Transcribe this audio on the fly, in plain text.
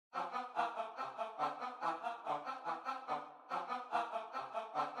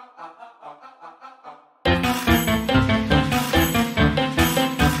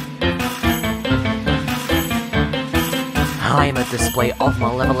I'm a display of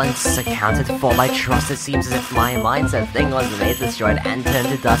malevolence, accounted for by trust. It seems as if my mindset thing was made, destroyed, and turned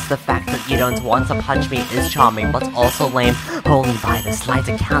to dust. The fact that you don't want to punch me is charming, but also lame, only by the slight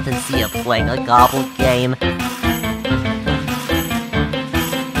accountancy of playing a garble game.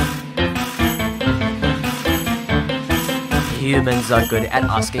 Humans are good at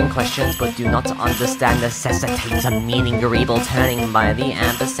asking questions, but do not understand necessitate, a meaning greeble, turning by the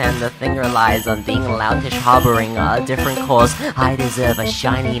ampersand. The thing relies on being loutish, harbouring a different cause. I deserve a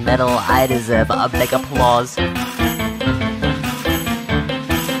shiny medal, I deserve a big applause.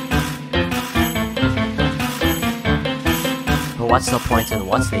 What's the point and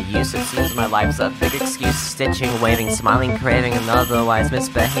what's the use? It seems my life's a big excuse. Stitching, waving, smiling, craving, and otherwise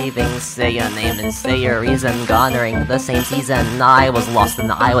misbehaving. Say your name and say your reason. Garnering the same season. I was lost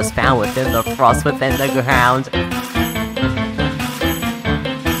and I was found within the frost within the ground.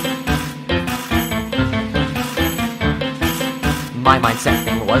 My mindset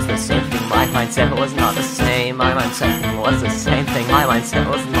thing was the same thing. My mindset was not the same. My mindset thing was the same thing. My mindset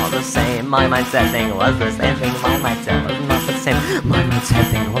was not the same. My mindset thing was the same thing. My mindset was not the same. My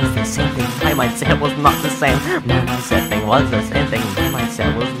mindset thing was the same thing. My mindset was not the same. My mindset thing was the same thing. My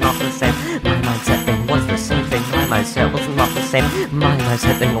mindset was not the same. My mindset thing was the same thing. My mindset was not the same. My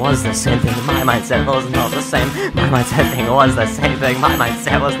mindset thing was the same thing. My mindset was not the same. My mindset thing was the same thing. My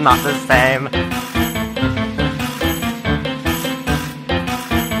mindset was not the same.